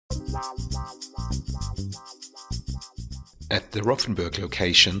At the Offenburg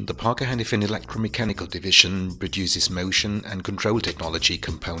location, the Parker Hannifin Electromechanical Division produces motion and control technology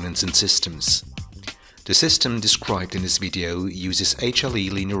components and systems. The system described in this video uses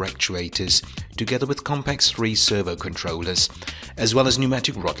HLE linear actuators together with Compax 3 servo controllers, as well as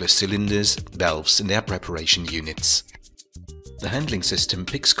pneumatic rodless cylinders, valves and their preparation units. The handling system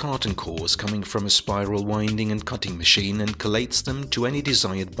picks carton cores coming from a spiral winding and cutting machine and collates them to any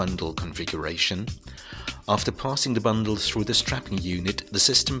desired bundle configuration. After passing the bundle through the strapping unit, the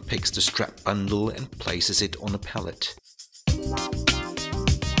system picks the strap bundle and places it on a pallet.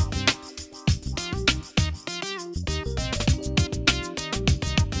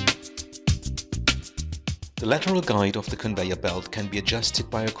 The lateral guide of the conveyor belt can be adjusted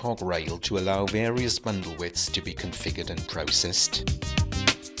by a cog rail to allow various bundle widths to be configured and processed.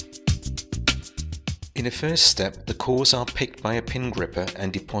 In the first step, the cores are picked by a pin gripper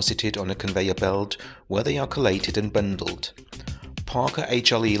and deposited on a conveyor belt where they are collated and bundled. Parker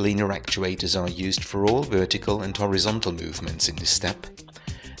HLE linear actuators are used for all vertical and horizontal movements in this step.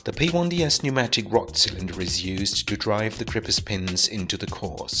 The P1DS pneumatic rod cylinder is used to drive the gripper's pins into the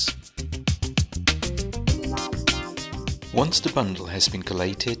cores. Once the bundle has been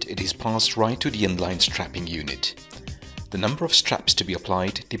collated, it is passed right to the inline strapping unit. The number of straps to be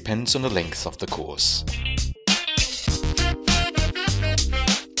applied depends on the length of the cores.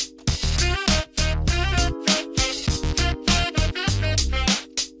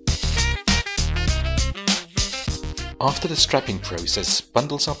 After the strapping process,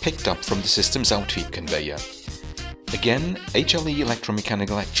 bundles are picked up from the system's outsweep conveyor. Again, HLE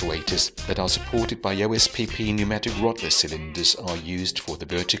electromechanical actuators that are supported by OSPP pneumatic rodless cylinders are used for the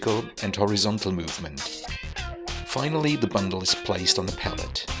vertical and horizontal movement. Finally, the bundle is placed on the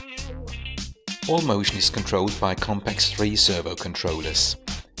pallet. All motion is controlled by Compax 3 servo controllers.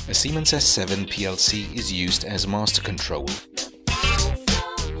 A Siemens S7 PLC is used as master control.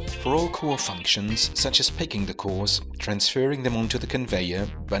 For all core functions, such as picking the cores, transferring them onto the conveyor,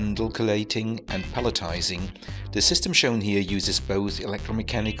 bundle collating and palletizing, the system shown here uses both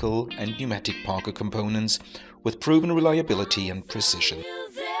electromechanical and pneumatic Parker components with proven reliability and precision.